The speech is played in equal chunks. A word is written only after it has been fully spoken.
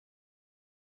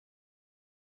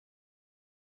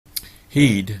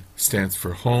HEED stands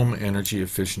for Home Energy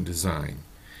Efficient Design.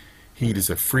 HEED is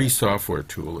a free software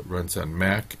tool that runs on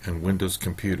Mac and Windows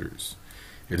computers.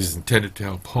 It is intended to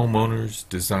help homeowners,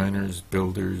 designers,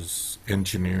 builders,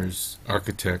 engineers,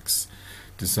 architects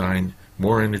design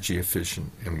more energy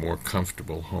efficient and more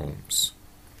comfortable homes.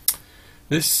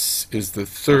 This is the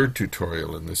third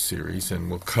tutorial in this series and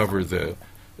will cover the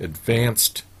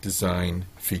advanced design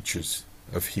features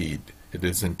of HEED. It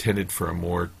is intended for a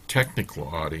more technical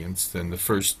audience than the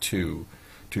first two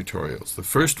tutorials. The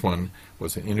first one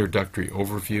was an introductory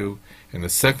overview, and the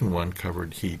second one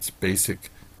covered HEED's basic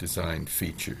design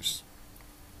features.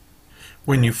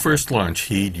 When you first launch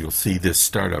HEED, you'll see this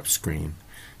startup screen.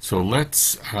 So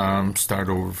let's start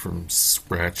over from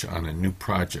scratch on a new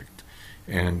project,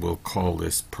 and we'll call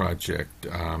this project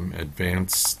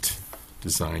Advanced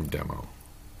Design Demo.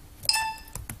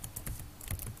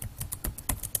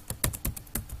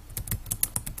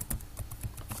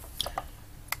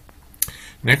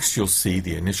 Next, you'll see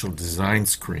the initial design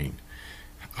screen.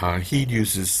 HEED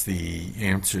uses the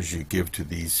answers you give to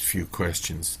these few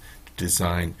questions to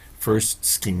design first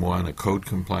Scheme 1, a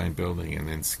code-compliant building, and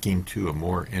then Scheme 2, a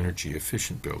more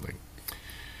energy-efficient building.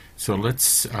 So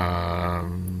let's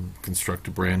construct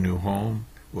a brand new home.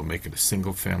 We'll make it a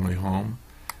single-family home.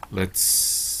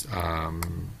 Let's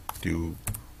do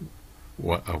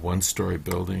a one-story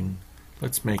building.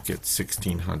 Let's make it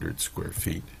 1,600 square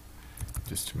feet.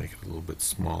 Just to make it a little bit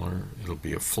smaller. It'll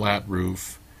be a flat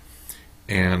roof.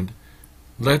 And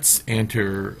let's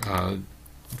enter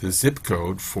the zip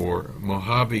code for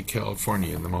Mojave,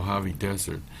 California, in the Mojave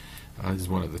Desert. This is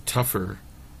one of the tougher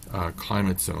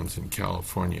climate zones in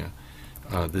California.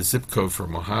 The zip code for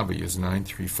Mojave is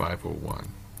 93501.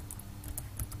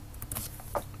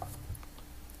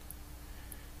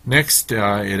 Next,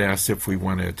 it asks if we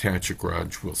want to attach a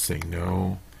garage. We'll say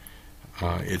no.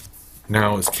 It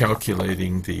now is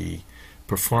calculating the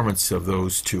performance of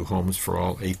those two homes for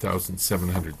all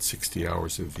 8,760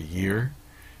 hours of the year.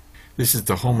 This is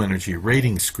the home energy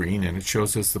rating screen, and it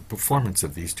shows us the performance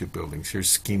of these two buildings. Here's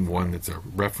Scheme 1, that's a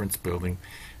reference building,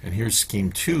 and here's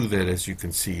Scheme 2 that, as you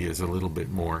can see, is a little bit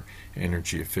more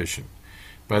energy efficient.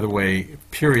 By the way,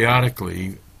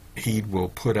 periodically HEED will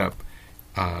put up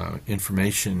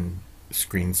information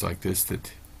screens like this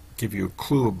that give you a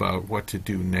clue about what to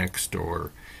do next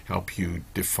or help you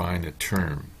define a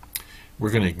term.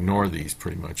 We're going to ignore these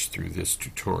pretty much through this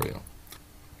tutorial.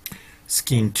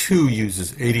 Scheme 2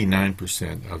 uses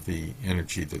 89% of the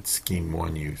energy that Scheme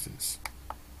 1 uses.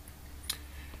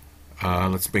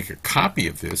 Let's make a copy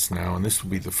of this now, and this will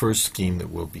be the first scheme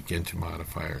that we'll begin to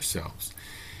modify ourselves.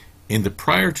 In the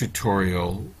prior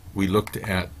tutorial, we looked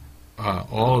at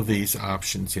all of these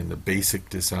options in the basic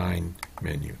design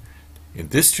menu. In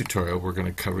this tutorial, we're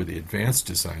going to cover the advanced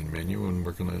design menu, and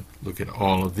we're going to look at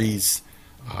all of these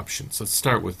options. Let's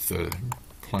start with the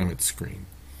climate screen.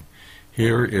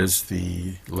 Here is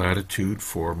the latitude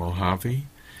for Mojave.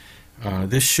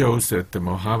 This shows that the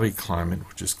Mojave climate,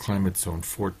 which is climate zone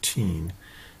 14,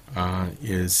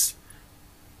 is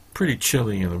pretty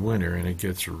chilly in the winter, and it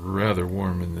gets rather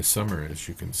warm in the summer, as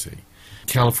you can see.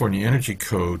 California Energy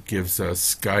Code gives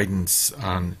us guidance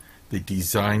on the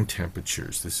design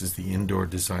temperatures. This is the indoor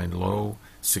design low,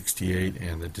 68,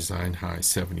 and the design high,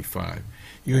 75.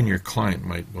 You and your client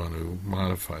might want to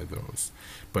modify those,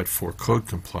 but for code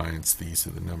compliance, these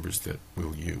are the numbers that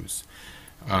we'll use.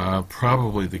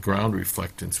 Probably the ground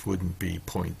reflectance wouldn't be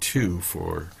 0.2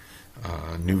 for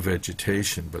new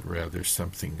vegetation, but rather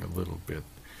something a little bit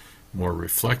more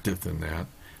reflective than that.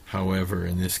 However,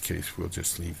 in this case, we'll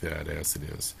just leave that as it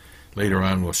is. Later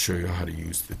on, we'll show you how to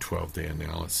use the 12-day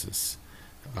analysis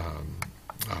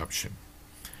option.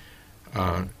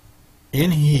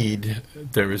 In HEED,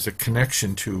 there is a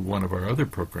connection to one of our other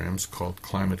programs called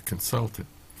Climate Consultant.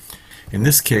 In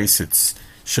this case, it's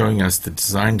showing us the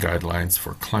design guidelines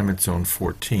for Climate Zone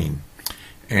 14.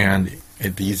 And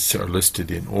these are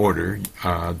listed in order.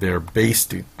 They're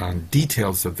based on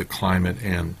details of the climate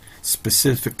and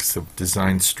specifics of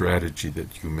design strategy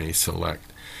that you may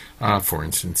select. For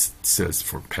instance, it says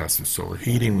for passive solar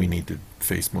heating, we need to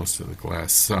face most of the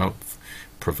glass south,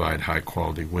 provide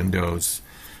high-quality windows.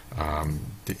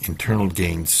 The internal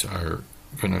gains are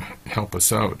going to help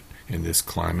us out in this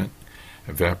climate.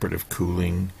 Evaporative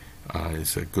cooling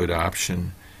is a good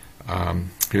option.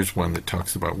 Here's one that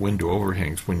talks about window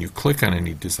overhangs. When you click on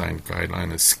any design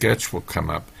guideline, a sketch will come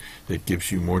up that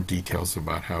gives you more details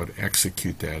about how to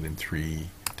execute that in 3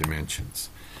 dimensions.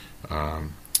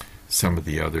 Some of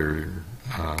the other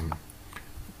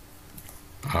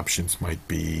options might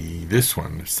be this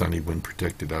one, sunny wind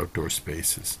protected outdoor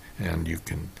spaces, and you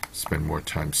can spend more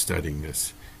time studying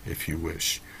this if you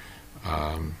wish.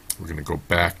 We're going to go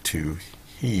back to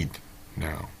heat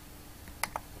now.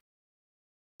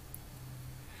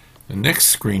 The next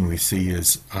screen we see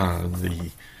is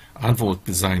the envelope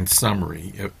design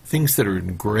summary. Things that are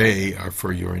in gray are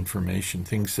for your information.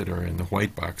 Things that are in the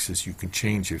white boxes you can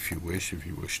change if you wish. If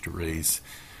you wish to raise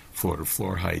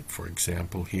floor-to-floor height, for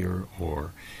example, here,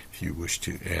 or if you wish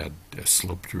to add a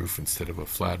sloped roof instead of a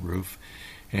flat roof.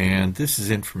 And this is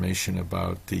information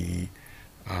about the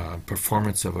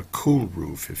performance of a cool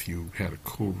roof if you had a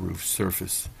cool roof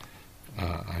surface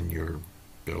on your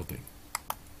building.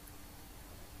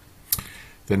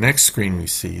 The next screen we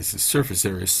see is the surface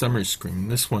area summary screen.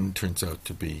 This one turns out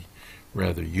to be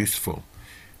rather useful.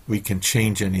 We can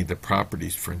change any of the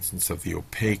properties, for instance, of the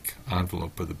opaque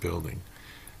envelope of the building.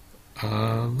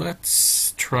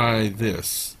 Let's try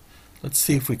this. Let's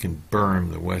see if we can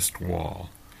berm the west wall.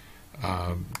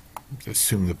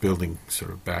 Assume the building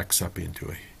sort of backs up into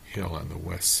a hill on the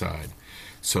west side.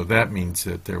 So that means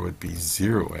that there would be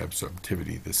zero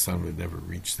absorptivity. The sun would never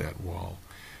reach that wall.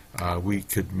 We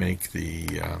could make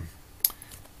the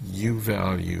U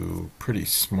value pretty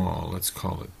small. Let's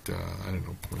call it, I don't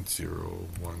know,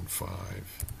 0.015.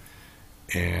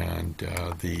 And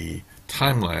the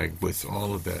time lag with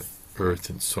all of that earth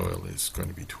and soil is going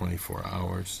to be 24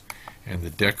 hours. And the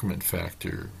decrement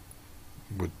factor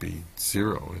would be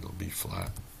 0. It'll be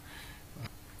flat.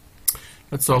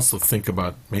 Let's also think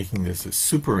about making this a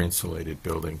super insulated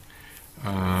building.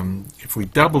 If we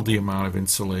double the amount of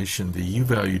insulation, the U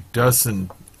value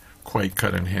doesn't quite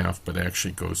cut in half, but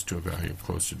actually goes to a value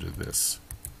closer to this.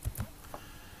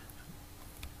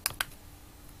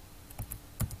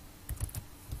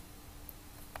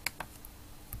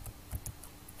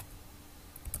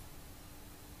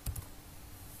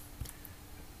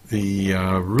 The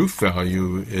roof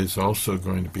value is also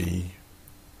going to be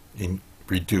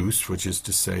reduced, which is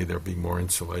to say there'll be more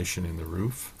insulation in the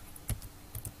roof.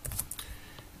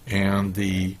 And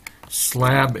the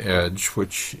slab edge,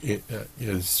 which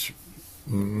is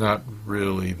not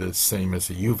really the same as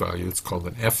a U value, it's called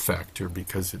an F factor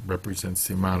because it represents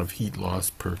the amount of heat loss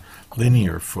per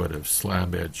linear foot of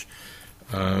slab edge,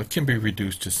 can be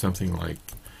reduced to something like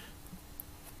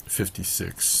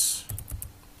 56.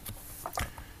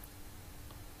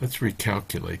 Let's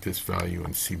recalculate this value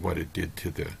and see what it did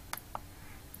to the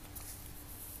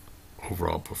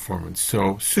overall performance.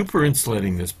 So super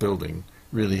insulating this building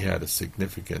really had a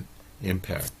significant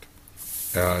impact,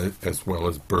 as well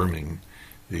as berming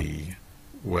the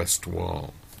west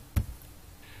wall.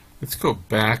 Let's go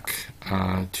back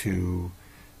to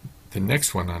the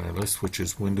next one on our list, which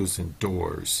is windows and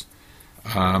doors.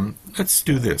 Let's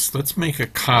do this. Let's make a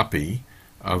copy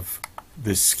of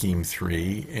this Scheme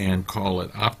 3 and call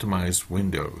it Optimized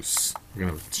Windows. We're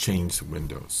going to change the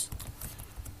windows.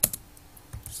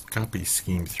 Just copy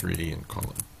Scheme 3 and call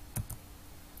it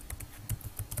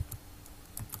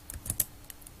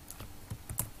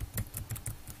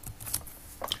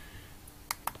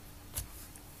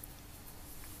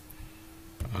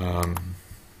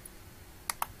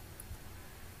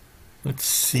let's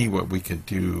see what we can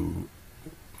do.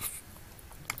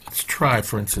 Let's try,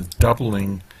 for instance,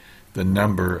 doubling the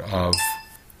number of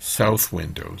south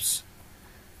windows.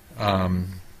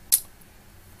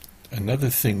 Another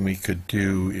thing we could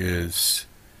do is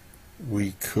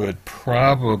we could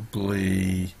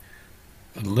probably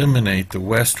eliminate the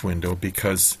west window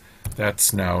because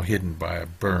that's now hidden by a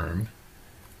berm.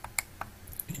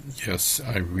 Yes,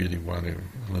 I really want to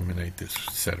eliminate this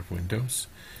set of windows.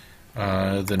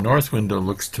 The north window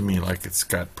looks to me like it's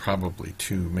got probably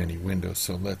too many windows,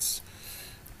 so let's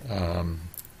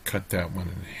cut that one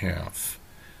in half.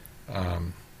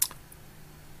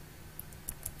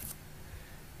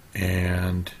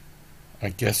 And I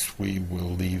guess we will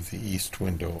leave the east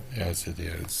window as it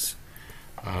is.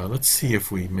 Let's see if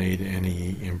we made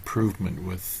any improvement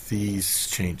with these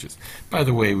changes. By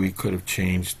the way, we could have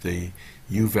changed the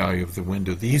U value of the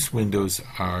window. These windows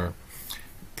are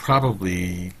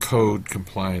probably code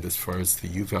compliant as far as the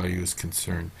U value is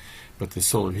concerned, but the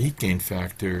solar heat gain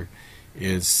factor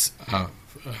is a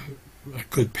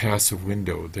good passive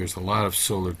window. There's a lot of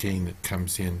solar gain that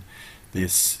comes in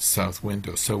this south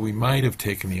window, so we might have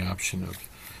taken the option of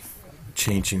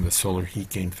changing the solar heat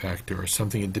gain factor or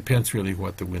something. It depends really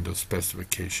what the window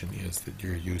specification is that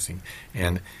you're using,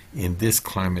 and in this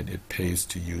climate it pays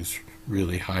to use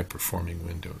really high performing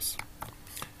windows.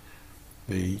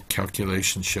 The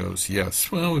calculation shows,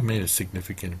 yes, well, we made a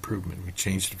significant improvement. We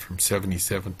changed it from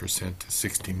 77% to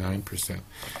 69%,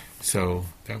 so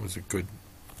that was a good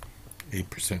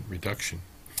 8% reduction.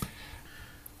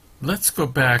 Let's go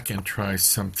back and try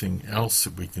something else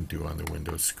that we can do on the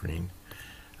Windows screen.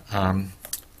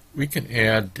 we can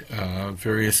add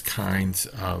various kinds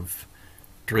of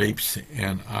drapes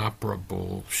and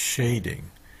operable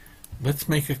shading. Let's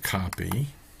make a copy.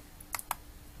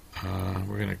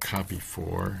 We're going to copy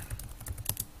 4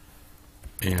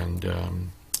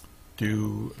 and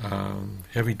do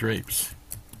heavy drapes.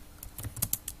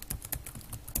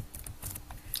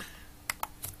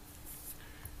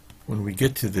 When we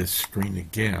get to this screen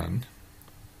again,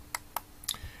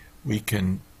 we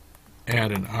can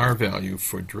add an R value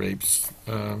for drapes.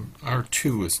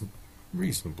 R2 is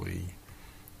reasonably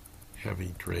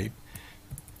heavy drape.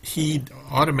 He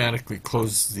automatically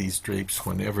closes these drapes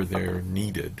whenever they're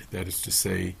needed. That is to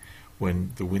say,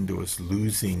 when the window is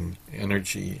losing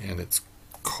energy and it's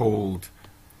cold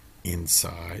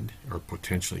inside, or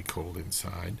potentially cold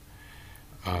inside.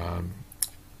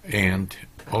 And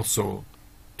also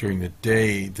during the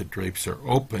day, the drapes are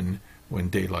open when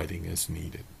daylighting is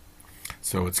needed.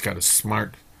 So it's got a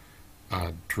smart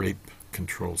drape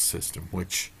control system,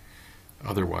 which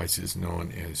otherwise is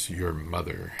known as Your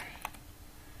Mother.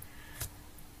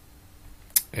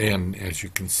 And as you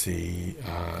can see,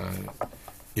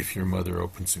 if Your Mother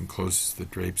opens and closes the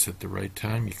drapes at the right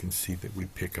time, you can see that we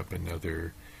pick up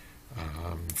another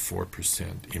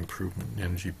 4% improvement in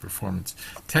energy performance.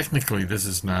 Technically, this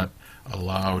is not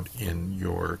allowed in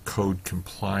your code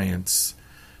compliance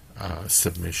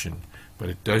submission, but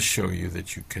it does show you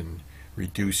that you can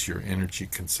reduce your energy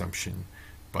consumption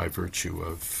by virtue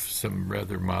of some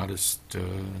rather modest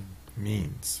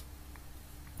means.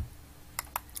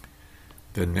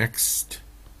 The next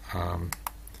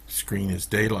screen is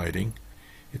daylighting.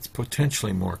 It's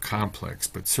potentially more complex,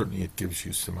 but certainly it gives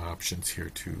you some options here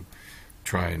to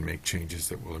try and make changes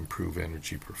that will improve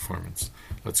energy performance.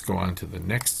 Let's go on to the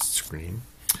next screen,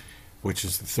 which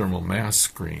is the thermal mass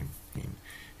screen.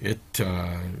 It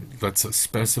lets us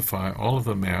specify all of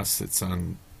the mass that's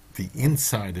on the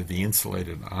inside of the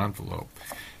insulated envelope.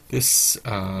 This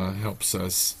helps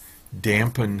us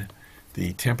dampen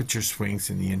the temperature swings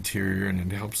in the interior, and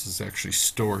it helps us actually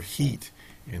store heat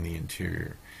in the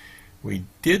interior. We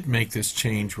did make this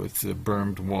change with the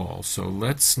bermed wall, so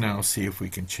let's now see if we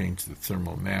can change the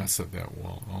thermal mass of that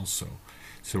wall also.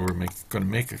 So we're going to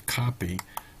make a copy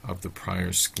of the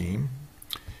prior scheme,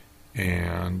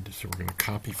 and so we're going to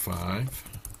copy 5,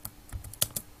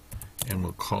 and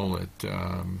we'll call it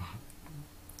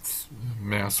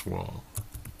mass wall.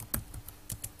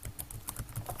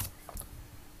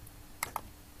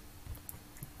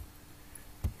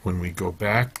 When we go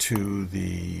back to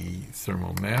the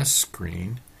thermal mass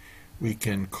screen, we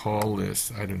can call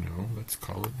this, I don't know, let's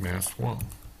call it mass wall.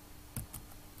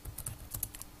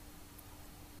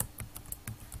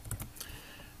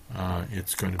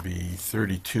 It's going to be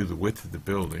 32, the width of the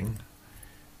building,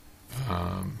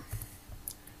 and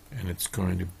it's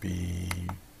going to be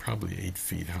probably 8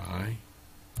 feet high,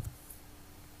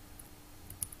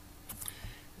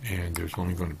 and there's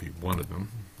only going to be one of them.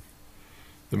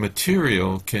 The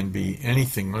material can be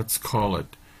anything. Let's call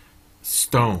it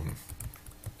stone.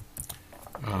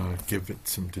 Give it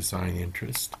some design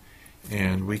interest.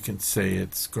 And we can say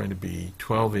it's going to be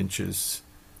 12 inches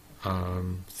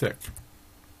thick.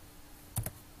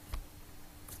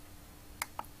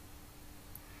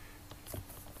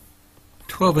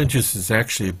 "12 inches is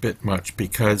actually a bit much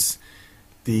because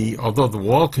although the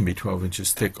wall can be 12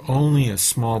 inches thick, only a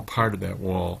small part of that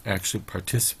wall actually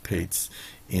participates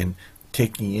in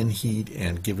taking in heat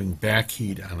and giving back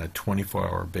heat on a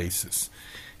 24-hour basis.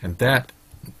 And that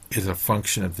is a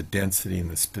function of the density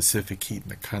and the specific heat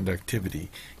and the conductivity.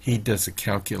 He does a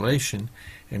calculation,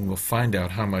 and we'll find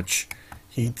out how much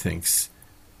he thinks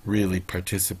really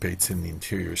participates in the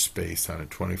interior space on a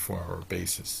 24-hour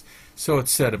basis. So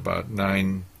it's said about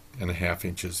 9.5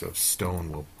 inches of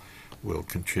stone will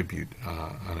contribute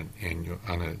on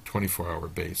a 24-hour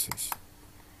basis.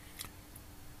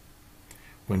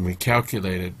 When we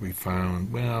calculated, we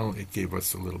found, well, it gave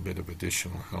us a little bit of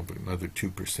additional help, another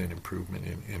 2% improvement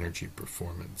in energy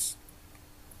performance.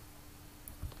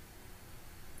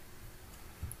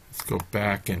 Let's go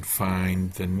back and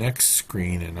find the next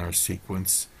screen in our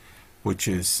sequence, which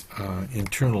is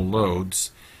internal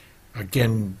loads.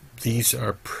 Again, these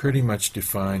are pretty much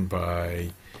defined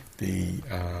by the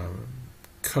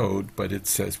code, but it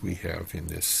says we have in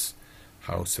this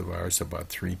house of ours about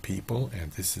 3 people,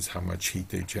 and this is how much heat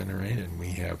they generate, and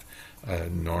we have a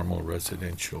normal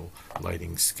residential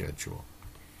lighting schedule.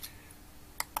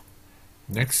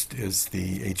 Next is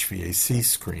the HVAC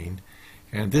screen,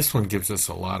 and this one gives us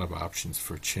a lot of options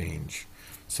for change.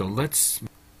 So let's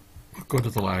go to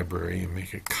the library and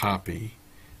make a copy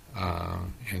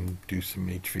and do some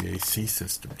HVAC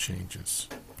system changes.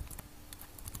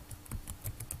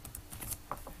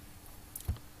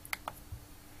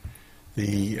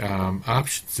 The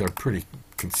options are pretty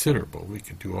considerable. We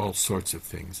can do all sorts of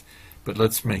things, but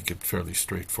let's make it fairly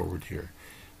straightforward here.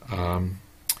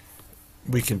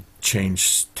 We can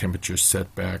change temperature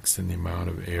setbacks and the amount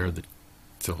of air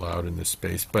that's allowed in the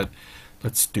space, but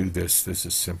let's do this. This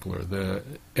is simpler. The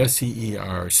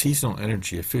SEER, seasonal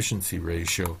energy efficiency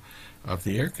ratio of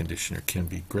the air conditioner, can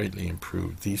be greatly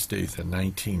improved. These days a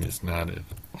 19 is not at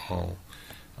all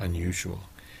unusual.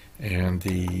 And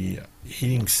the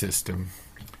heating system,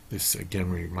 this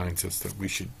again reminds us that we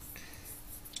should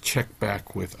check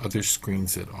back with other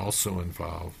screens that also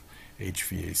involve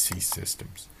HVAC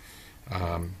systems.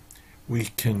 We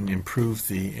can improve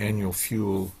the annual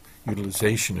fuel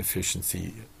utilization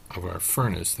efficiency of our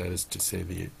furnace, that is to say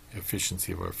the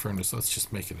efficiency of our furnace. Let's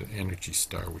just make it an Energy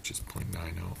Star, which is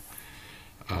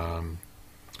 0.90.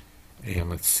 And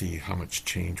let's see how much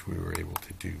change we were able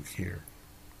to do here.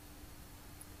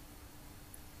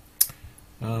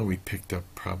 We picked up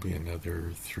probably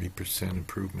another 3%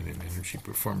 improvement in energy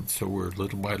performance, so we're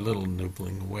little by little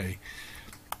nibbling away.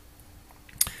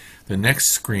 The next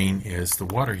screen is the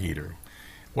water heater.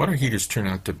 Water heaters turn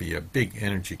out to be a big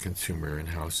energy consumer in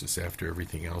houses after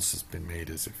everything else has been made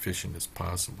as efficient as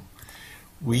possible.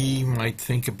 We might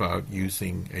think about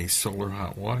using a solar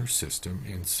hot water system,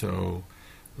 and so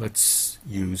let's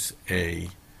use a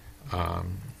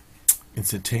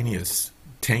instantaneous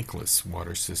tankless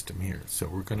water system here. So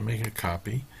we're going to make a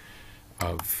copy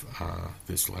of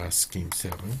this last scheme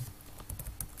 7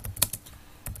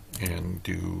 and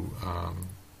do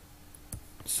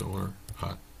solar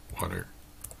hot water.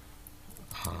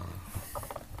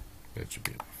 That should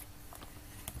be enough.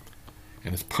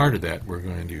 And as part of that, we're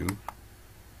going to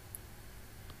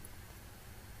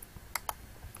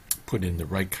put in the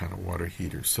right kind of water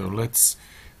heater. So let's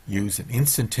use an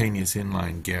instantaneous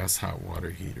inline gas hot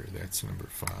water heater. That's number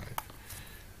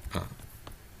 5.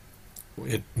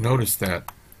 Notice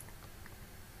that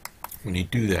when you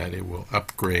do that, it will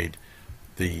upgrade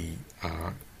the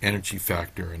energy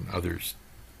factor and other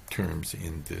terms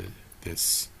in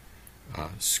this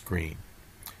screen.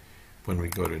 When we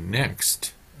go to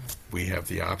next, we have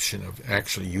the option of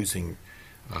actually using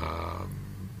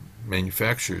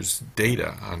manufacturers'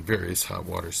 data on various hot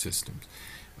water systems.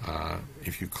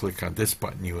 If you click on this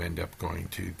button, you end up going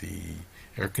to the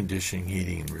Air Conditioning,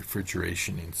 Heating, and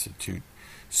Refrigeration Institute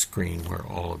screen where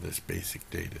all of this basic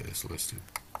data is listed.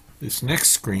 This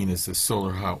next screen is the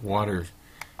solar hot water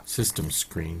system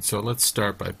screen. So let's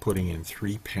start by putting in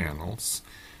 3 panels.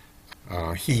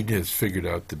 Heat has figured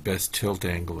out the best tilt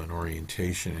angle and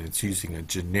orientation, and it's using a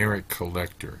generic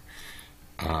collector.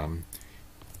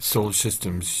 Solar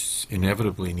systems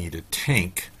inevitably need a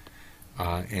tank,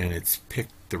 and it's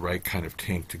picked the right kind of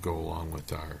tank to go along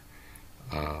with our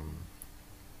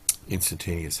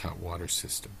instantaneous hot water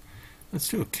system. Let's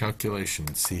do a calculation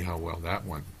and see how well that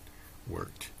one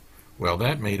worked. Well,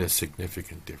 that made a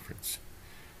significant difference.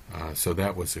 So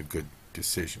that was a good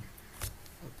decision.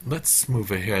 Let's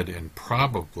move ahead and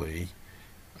probably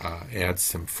add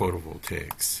some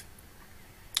photovoltaics.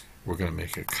 We're going to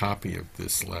make a copy of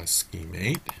this last scheme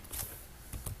 8,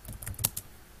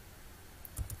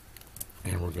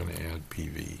 and we're going to add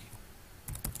PV.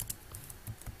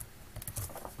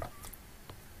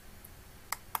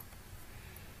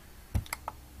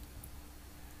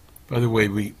 By the way,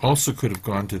 we also could have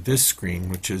gone to this screen,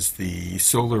 which is the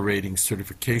Solar Rating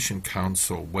Certification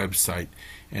Council website,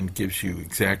 and gives you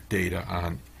exact data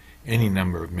on any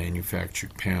number of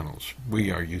manufactured panels. We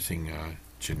are using a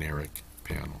generic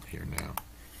panel here now.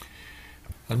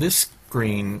 On this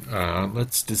screen,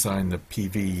 let's design the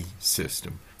PV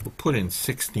system. We'll put in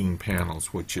 16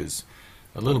 panels, which is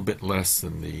a little bit less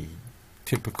than the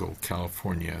typical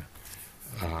California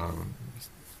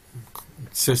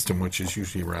system, which is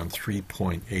usually around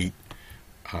 3.8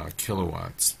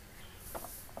 kilowatts.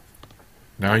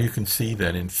 Now you can see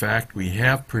that in fact we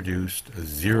have produced a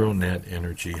zero net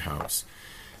energy house.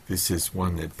 This is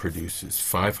one that produces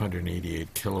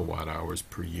 588 kilowatt hours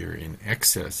per year, in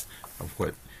excess of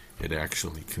what it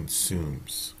actually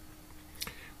consumes.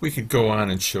 We could go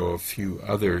on and show a few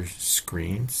other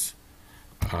screens.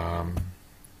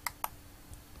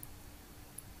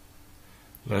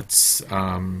 Let's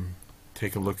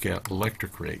take a look at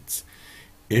electric rates.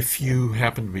 If you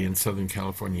happen to be in Southern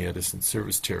California Edison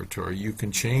service territory, you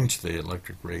can change the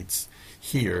electric rates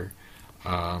here.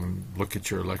 Look at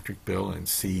your electric bill and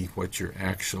see what you're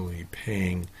actually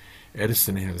paying.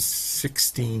 Edison has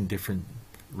 16 different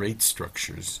rate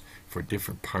structures for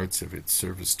different parts of its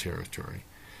service territory.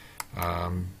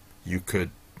 You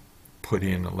could put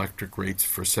in electric rates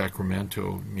for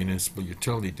Sacramento Municipal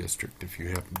Utility District if you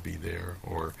happen to be there,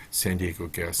 or San Diego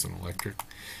Gas and Electric.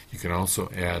 You can also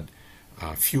add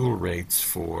fuel rates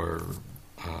for,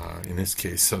 in this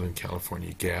case, Southern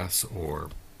California Gas or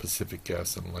Pacific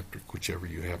Gas and Electric, whichever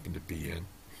you happen to be in.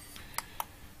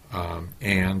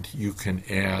 And you can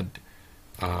add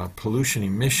pollution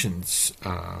emissions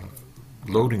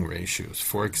loading ratios.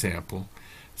 For example,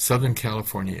 Southern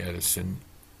California Edison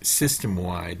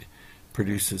system-wide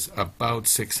produces about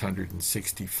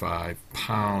 665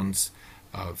 pounds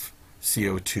of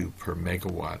CO2 per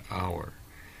megawatt hour.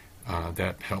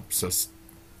 That helps us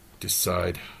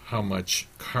decide how much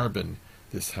carbon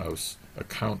this house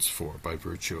accounts for by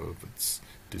virtue of its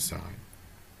design.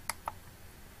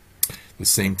 The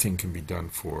same thing can be done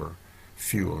for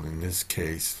fuel. In this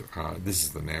case, this is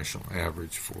the national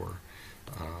average for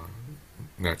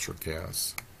natural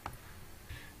gas.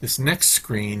 This next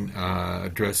screen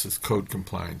addresses code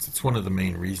compliance. It's one of the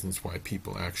main reasons why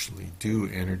people actually do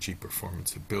energy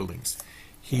performance of buildings.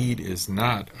 HEED is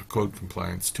not a code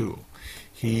compliance tool.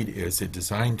 HEED is a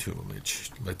design tool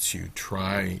which lets you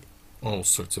try all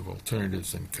sorts of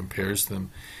alternatives and compares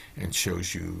them and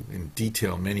shows you in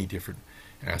detail many different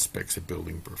aspects of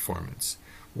building performance.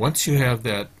 Once you have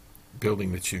that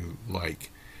building that you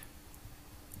like,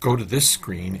 go to this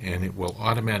screen and it will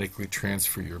automatically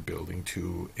transfer your building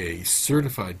to a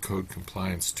certified code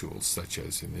compliance tool, such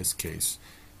as in this case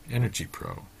Energy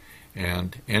Pro.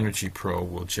 And Energy Pro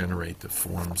will generate the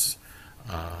forms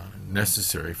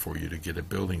necessary for you to get a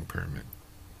building permit.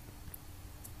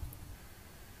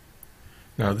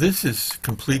 Now this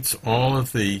completes all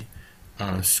of the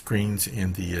screens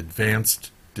in the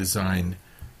advanced design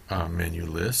menu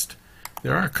list.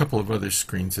 There are a couple of other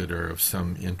screens that are of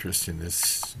some interest in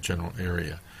this general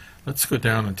area. Let's go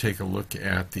down and take a look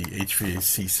at the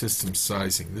HVAC system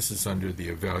sizing. This is under the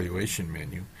evaluation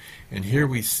menu, and here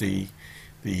we see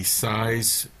the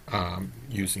size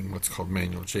using what's called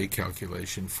manual J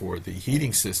calculation for the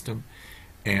heating system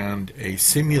and a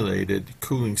simulated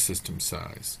cooling system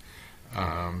size.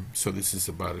 So this is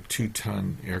about a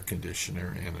 2-ton air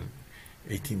conditioner and an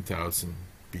 18,000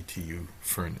 BTU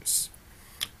furnace.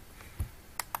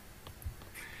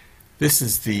 This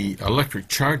is the electric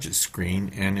charges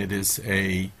screen, and it is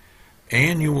a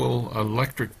annual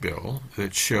electric bill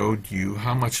that showed you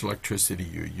how much electricity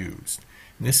you used.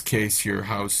 In this case, your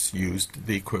house used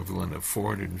the equivalent of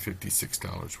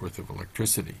 $456 worth of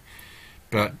electricity.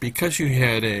 But because you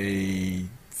had a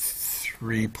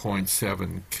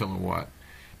 3.7 kilowatt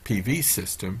PV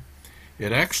system,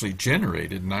 it actually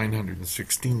generated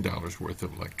 $916 worth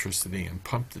of electricity and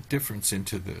pumped the difference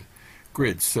into the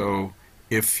grid. So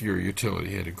if your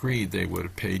utility had agreed, they would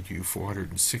have paid you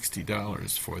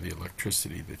 $460 for the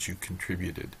electricity that you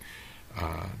contributed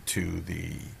to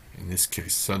the, in this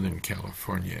case, Southern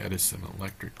California Edison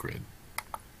electric grid.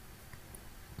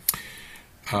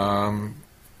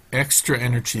 Extra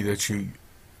energy that you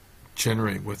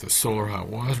generate with a solar hot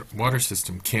water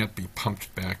system can't be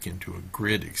pumped back into a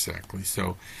grid exactly.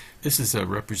 So this is a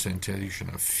representation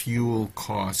of fuel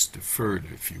cost deferred,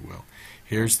 if you will.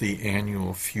 Here's the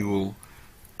annual fuel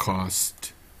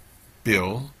cost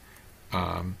bill,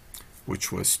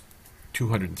 which was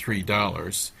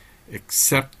 $203,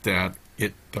 except that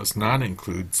it does not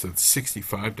include the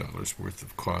 $65 worth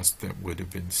of cost that would have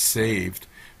been saved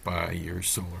by your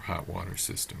solar hot water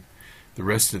system. The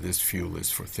rest of this fuel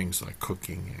is for things like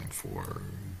cooking and for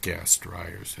gas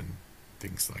dryers and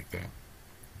things like that.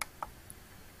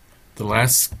 The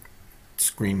last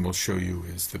screen we'll show you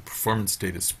is the performance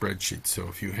data spreadsheet. So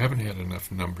if you haven't had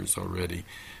enough numbers already,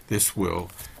 this will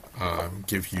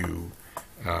give you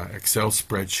Excel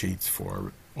spreadsheets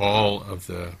for all of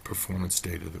the performance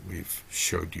data that we've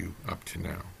showed you up to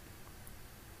now.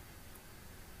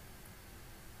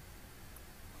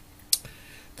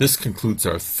 This concludes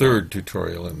our third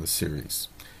tutorial in the series.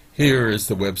 Here is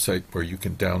the website where you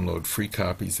can download free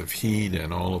copies of HEED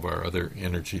and all of our other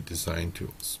energy design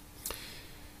tools.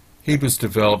 HEED was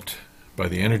developed by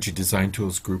the Energy Design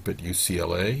Tools group at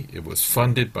UCLA. It was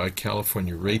funded by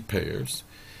California ratepayers,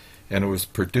 and it was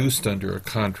produced under a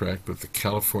contract with the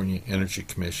California Energy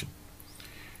Commission.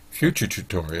 Future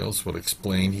tutorials will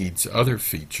explain HEED's other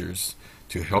features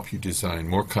to help you design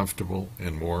more comfortable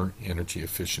and more energy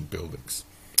efficient buildings.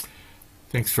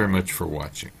 Thanks very much for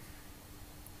watching.